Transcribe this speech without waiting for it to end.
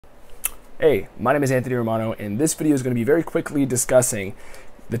Hey, my name is Anthony Romano, and this video is going to be very quickly discussing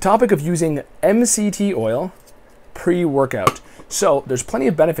the topic of using MCT oil pre-workout. So there's plenty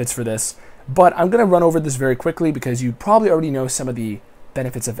of benefits for this, but I'm going to run over this very quickly because you probably already know some of the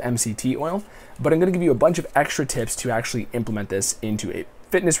benefits of MCT oil, but I'm going to give you a bunch of extra tips to actually implement this into a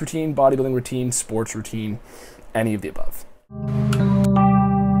fitness routine, bodybuilding routine, sports routine, any of the above.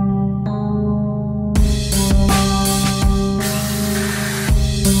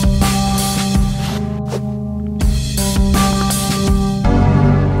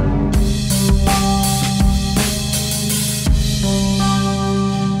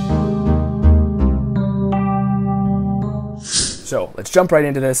 So let's jump right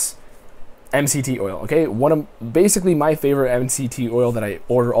into this. MCT oil, okay? One of basically my favorite MCT oil that I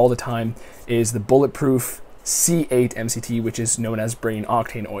order all the time is the BULLETPROOF C8 MCT, which is known as brain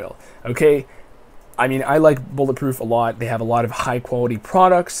octane oil, okay? I mean, I like BULLETPROOF a lot. They have a lot of high quality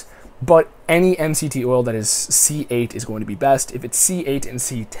products, but any MCT oil that is C8 is going to be best. If it's C8 and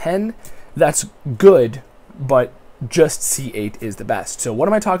C10, that's good, but just C8 is the best. So what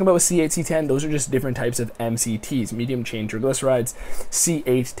am I talking about with C8, C10? Those are just different types of MCTs, medium chain triglycerides.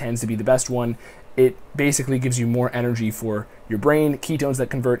 C8 tends to be the best one. It basically gives you more energy for your brain, ketones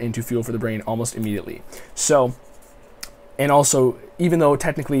that convert into fuel for the brain almost immediately. So, and also, even though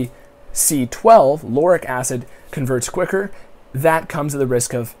technically C12, lauric acid, converts quicker, that comes at the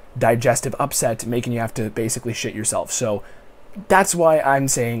risk of digestive upset, making you have to basically shit yourself. So that's why I'm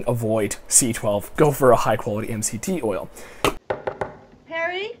saying avoid C12. Go for a high quality MCT oil.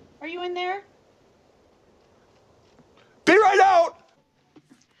 Harry, are you in there? Be right out!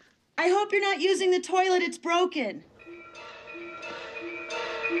 I hope you're not using the toilet, it's broken.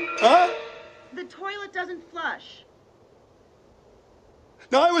 Huh? The toilet doesn't flush.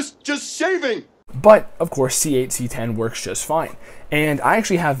 No, I was just shaving. But of course C8, C10 works just fine. And I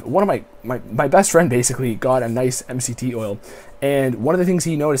actually have one of my best friend basically got a nice MCT oil, and one of the things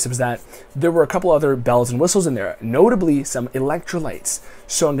he noticed was that there were a couple other bells and whistles in there, notably some electrolytes.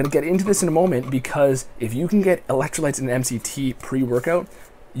 So I'm going to get into this in a moment, because if you can get electrolytes in an MCT pre-workout,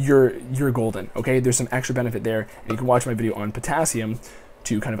 you're golden, okay? There's some extra benefit there, and you can watch my video on potassium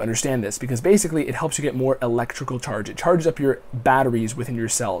to kind of understand this, because basically it helps you get more electrical charge. It charges up your batteries within your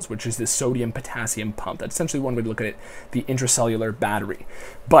cells, which is this sodium potassium pump. That's essentially one way to look at it, the intracellular battery.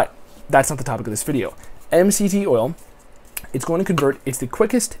 But that's not the topic of this video. MCT oil, it's going to convert, it's the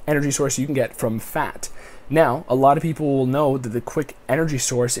quickest energy source you can get from fat. Now, a lot of people will know that the quick energy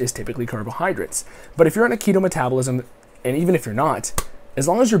source is typically carbohydrates. But if you're on a keto metabolism, and even if you're not, as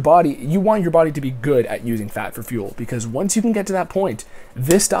long as you want your body to be good at using fat for fuel, because once you can get to that point,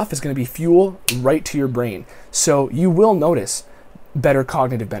 this stuff is going to be fuel right to your brain. So you will notice better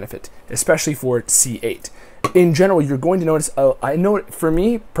cognitive benefit, especially for C8. In general, you're going to notice, I know for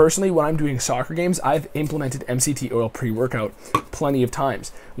me personally, when I'm doing soccer games, I've implemented MCT oil pre-workout plenty of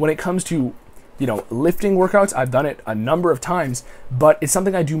times. When it comes to lifting workouts, I've done it a number of times, but it's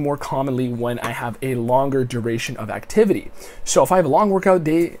something I do more commonly when I have a longer duration of activity. So if I have a long workout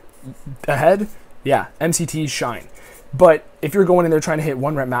day ahead, yeah, MCTs shine. But if you're going in there trying to hit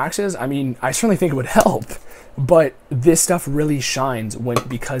 1 rep maxes, I mean, I certainly think it would help, but this stuff really shines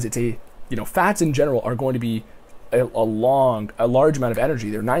because it's fats in general are going to be a large amount of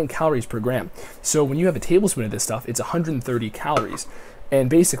energy. They're 9 calories per gram. So when you have a tablespoon of this stuff, it's 130 calories. And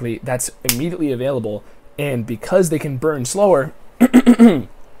basically, that's immediately available. And because they can burn slower,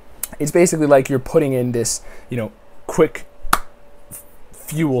 it's basically like you're putting in this, quick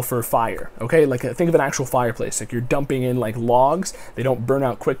fuel for fire, okay? Like, think of an actual fireplace. Like, you're dumping in, like, logs. They don't burn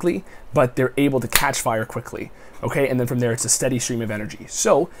out quickly, but they're able to catch fire quickly, okay? And then from there, it's a steady stream of energy.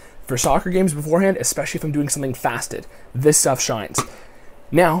 So, for soccer games beforehand, especially if I'm doing something fasted, this stuff shines.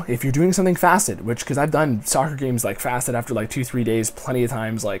 Now, if you're doing something fasted, because I've done soccer games like fasted after like 2-3 days plenty of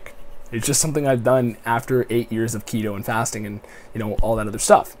times, like it's just something I've done after 8 years of keto and fasting and all that other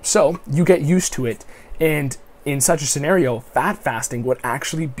stuff. So you get used to it, and in such a scenario, fat fasting would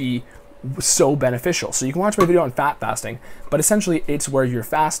actually be so beneficial. So you can watch my video on fat fasting, but essentially it's where you're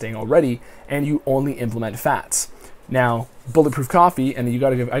fasting already and you only implement fats. Now, Bulletproof Coffee, and I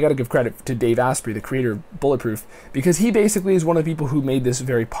gotta give credit to Dave Asprey, the creator of Bulletproof, because he basically is one of the people who made this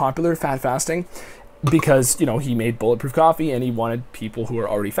very popular fat fasting, because he made Bulletproof Coffee and he wanted people who are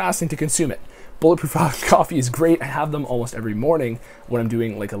already fasting to consume it. Bulletproof Coffee is great. I have them almost every morning when I'm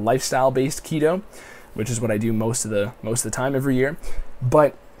doing like a lifestyle-based keto, which is what I do most of the time every year.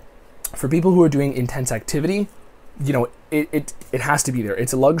 But for people who are doing intense activity, it has to be there.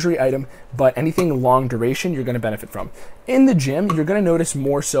 It's a luxury item, but anything long duration you're going to benefit from. In the gym, you're going to notice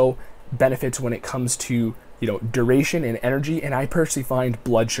more so benefits when it comes to duration and energy, and I personally find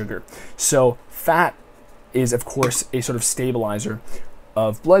blood sugar. So fat is, of course, a sort of stabilizer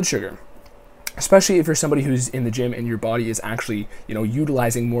of blood sugar, especially if you're somebody who's in the gym and your body is actually,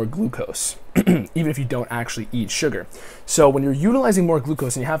 utilizing more glucose, even if you don't actually eat sugar. So when you're utilizing more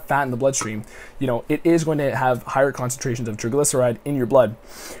glucose and you have fat in the bloodstream, it is going to have higher concentrations of triglyceride in your blood.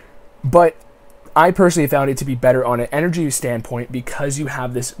 But I personally found it to be better on an energy standpoint because you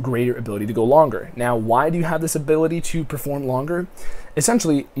have this greater ability to go longer. Now, why do you have this ability to perform longer?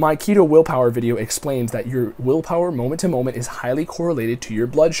 Essentially, my keto willpower video explains that your willpower moment to moment is highly correlated to your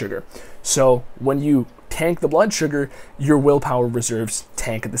blood sugar. So when you tank the blood sugar, your willpower reserves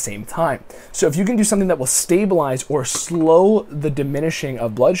tank at the same time. So if you can do something that will stabilize or slow the diminishing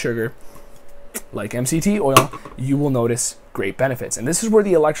of blood sugar, like MCT oil, you will notice great benefits. And this is where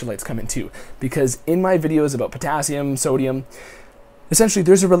the electrolytes come in too, because in my videos about potassium, sodium, essentially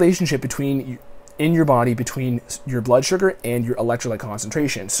there's a relationship in your body between your blood sugar and your electrolyte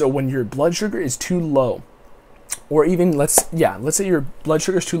concentration. So when your blood sugar is too low, or even let's say your blood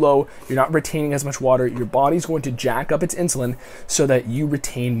sugar is too low, you're not retaining as much water, your body's going to jack up its insulin so that you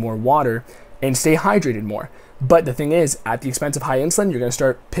retain more water and stay hydrated more. But the thing is, at the expense of high insulin, you're going to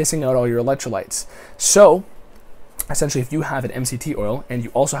start pissing out all your electrolytes. So essentially, if you have an MCT oil and you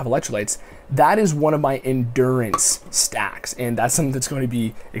also have electrolytes, that is one of my endurance stacks. And that's something that's going to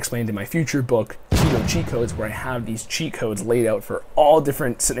be explained in my future book, Keto Cheat Codes, where I have these cheat codes laid out for all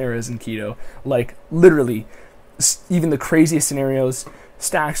different scenarios in keto, like literally even the craziest scenarios,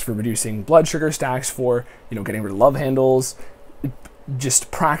 stacks for reducing blood sugar, stacks for, getting rid of love handles,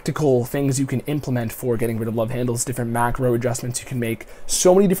 just practical things you can implement for getting rid of love handles, different macro adjustments you can make,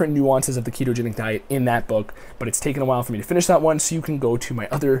 so many different nuances of the ketogenic diet in that book. But it's taken a while for me to finish that one, so you can go to my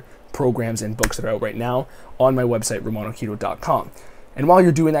other programs and books that are out right now on my website, romanoketo.com. And while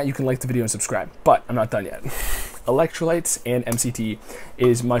you're doing that, you can like the video and subscribe. But I'm not done yet. Electrolytes and MCT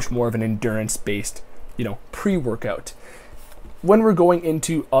is much more of an endurance-based, pre-workout. When we're going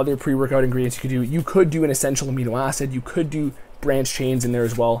into other pre-workout ingredients you could do an essential amino acid, you could do branch chains in there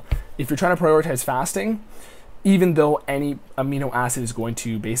as well. If you're trying to prioritize fasting, even though any amino acid is going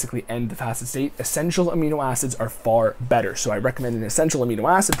to basically end the fasted state, essential amino acids are far better. So I recommend an essential amino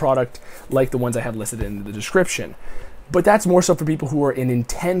acid product like the ones I have listed in the description. But that's more so for people who are in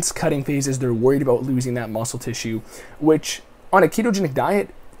intense cutting phases. They're worried about losing that muscle tissue, which on a ketogenic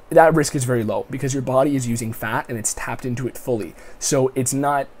diet, that risk is very low because your body is using fat and it's tapped into it fully. So it's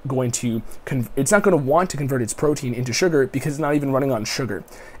not going to want to convert its protein into sugar because it's not even running on sugar.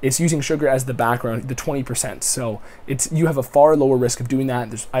 It's using sugar as the background, the 20%. So you have a far lower risk of doing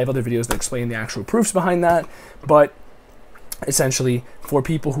that. I have other videos that explain the actual proofs behind that. But essentially, for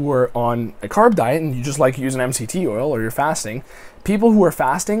people who are on a carb diet and you just like using MCT oil or you're fasting, people who are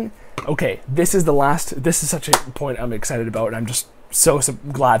fasting, okay, this is such a point I'm excited about, and I'm just so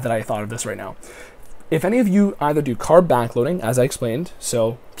glad that I thought of this right now. If any of you either do carb backloading, as I explained,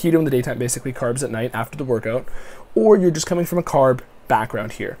 so keto in the daytime, basically carbs at night after the workout, or you're just coming from a carb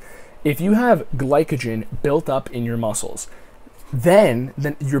background here, if you have glycogen built up in your muscles, then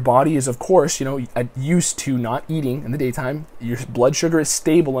your body is, of course, used to not eating in the daytime. Your blood sugar is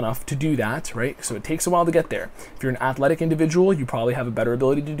stable enough to do that, right? So it takes a while to get there. If you're an athletic individual, you probably have a better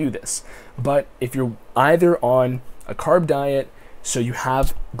ability to do this. But if you're either on a carb diet, so you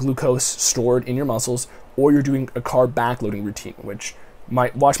have glucose stored in your muscles, or you're doing a carb backloading routine, which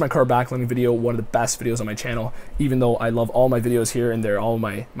watch my carb backloading video, one of the best videos on my channel, even though I love all my videos here and they're all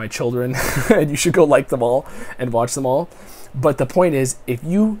my children, and you should go like them all and watch them all. But the point is, if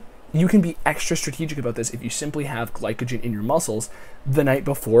you can be extra strategic about this if you simply have glycogen in your muscles the night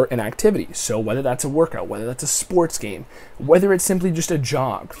before an activity. So whether that's a workout, whether that's a sports game, whether it's simply just a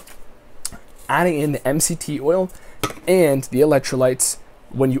jog, adding in the MCT oil and the electrolytes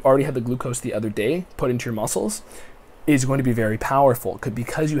when you already had the glucose the other day put into your muscles is going to be very powerful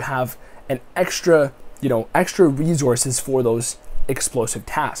because you have an extra resources for those explosive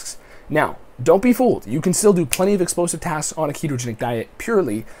tasks. Now, don't be fooled. You can still do plenty of explosive tasks on a ketogenic diet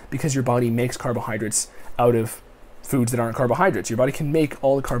purely because your body makes carbohydrates out of foods that aren't carbohydrates. Your body can make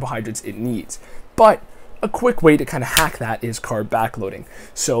all the carbohydrates it needs. But a quick way to kind of hack that is carb backloading.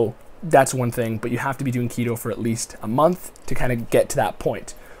 So that's one thing, but you have to be doing keto for at least a month to kind of get to that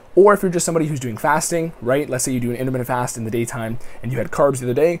point. Or if you're just somebody who's doing fasting, right? Let's say you do an intermittent fast in the daytime and you had carbs the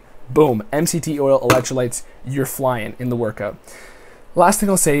other day, boom, MCT oil, electrolytes, you're flying in the workout. Last thing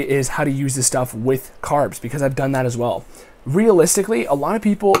I'll say is how to use this stuff with carbs, because I've done that as well. Realistically, a lot of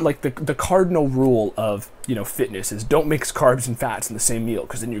people, like the cardinal rule of fitness is don't mix carbs and fats in the same meal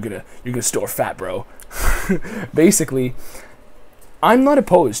because then you're gonna store fat, bro. Basically, I'm not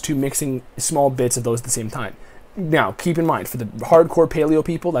opposed to mixing small bits of those at the same time. Now, keep in mind, for the hardcore paleo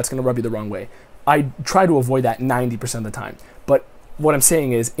people, that's going to rub you the wrong way. I try to avoid that 90% of the time. But what I'm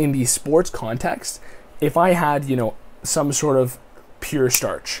saying is, in the sports context, if I had, you know, some sort of pure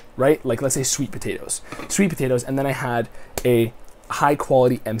starch, right? Like, let's say sweet potatoes, and then I had a high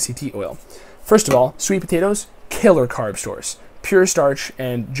quality MCT oil. First of all, sweet potatoes, killer carb source, pure starch,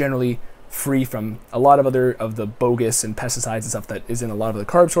 and generally free from a lot of the bogus and pesticides and stuff that is in a lot of the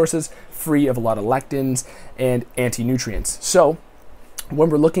carb sources, free of a lot of lectins and anti-nutrients. So when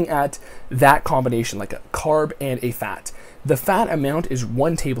we're looking at that combination, like a carb and a fat, the fat amount is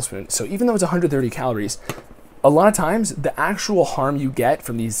 1 tablespoon. So even though it's 130 calories, a lot of times the actual harm you get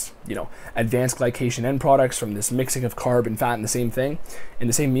from these, you know, advanced glycation end products, from this mixing of carb and fat in the same thing, in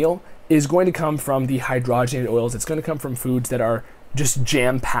the same meal, is going to come from the hydrogenated oils. It's going to come from foods that are just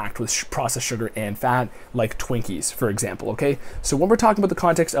jam-packed with processed sugar and fat, like Twinkies, for example, okay? So when we're talking about the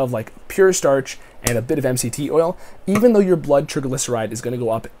context of like pure starch and a bit of MCT oil, even though your blood triglyceride is going to go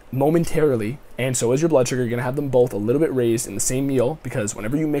up momentarily, and so is your blood sugar, you're going to have them both a little bit raised in the same meal, because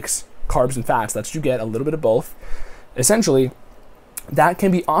whenever you mix carbs and fats, that's what you get, a little bit of both. Essentially, that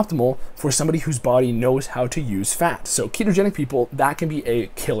can be optimal for somebody whose body knows how to use fat. So ketogenic people, that can be a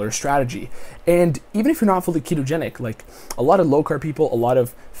killer strategy. And even if you're not fully ketogenic, like a lot of low carb people, a lot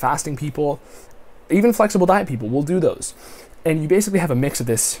of fasting people, even flexible diet people will do those. And you basically have a mix of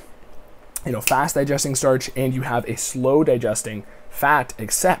this, you know, fast digesting starch, and you have a slow digesting fat,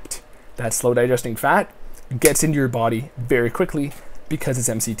 except that slow digesting fat gets into your body very quickly because it's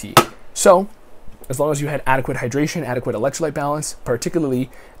MCT. So as long as you had adequate hydration, adequate electrolyte balance, particularly,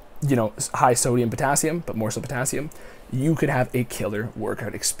 you know, high sodium, potassium, but more so potassium, you could have a killer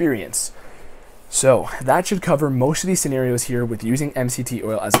workout experience. So that should cover most of these scenarios here with using MCT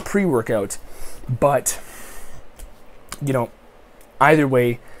oil as a pre-workout. But, you know, either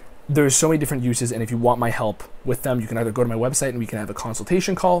way, there's so many different uses, and if you want my help with them, you can either go to my website and we can have a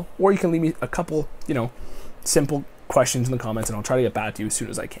consultation call, or you can leave me a couple, you know, simple questions in the comments, and I'll try to get back to you as soon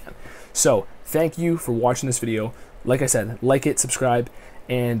as I can. So thank you for watching this video. Like I said, like it, subscribe,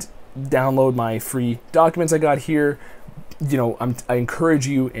 and download my free documents I got here. You know, I encourage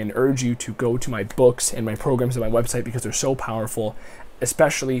you and urge you to go to my books and my programs on my website, because they're so powerful,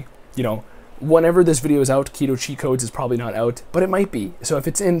 especially, you know, whenever this video is out. Keto cheat codes is probably not out, but it might be. So if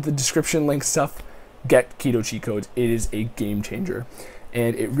it's in the description link stuff, get keto cheat codes. It is a game changer.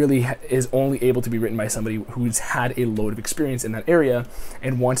 And it really is only able to be written by somebody who's had a load of experience in that area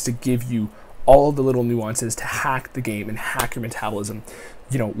and wants to give you all of the little nuances to hack the game and hack your metabolism.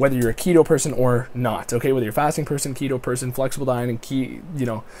 You know, whether you're a keto person or not, okay? Whether you're a fasting person, keto person, flexible dieting, you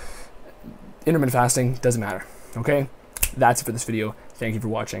know, intermittent fasting, doesn't matter, okay? That's it for this video. Thank you for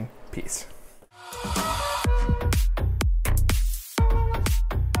watching. Peace.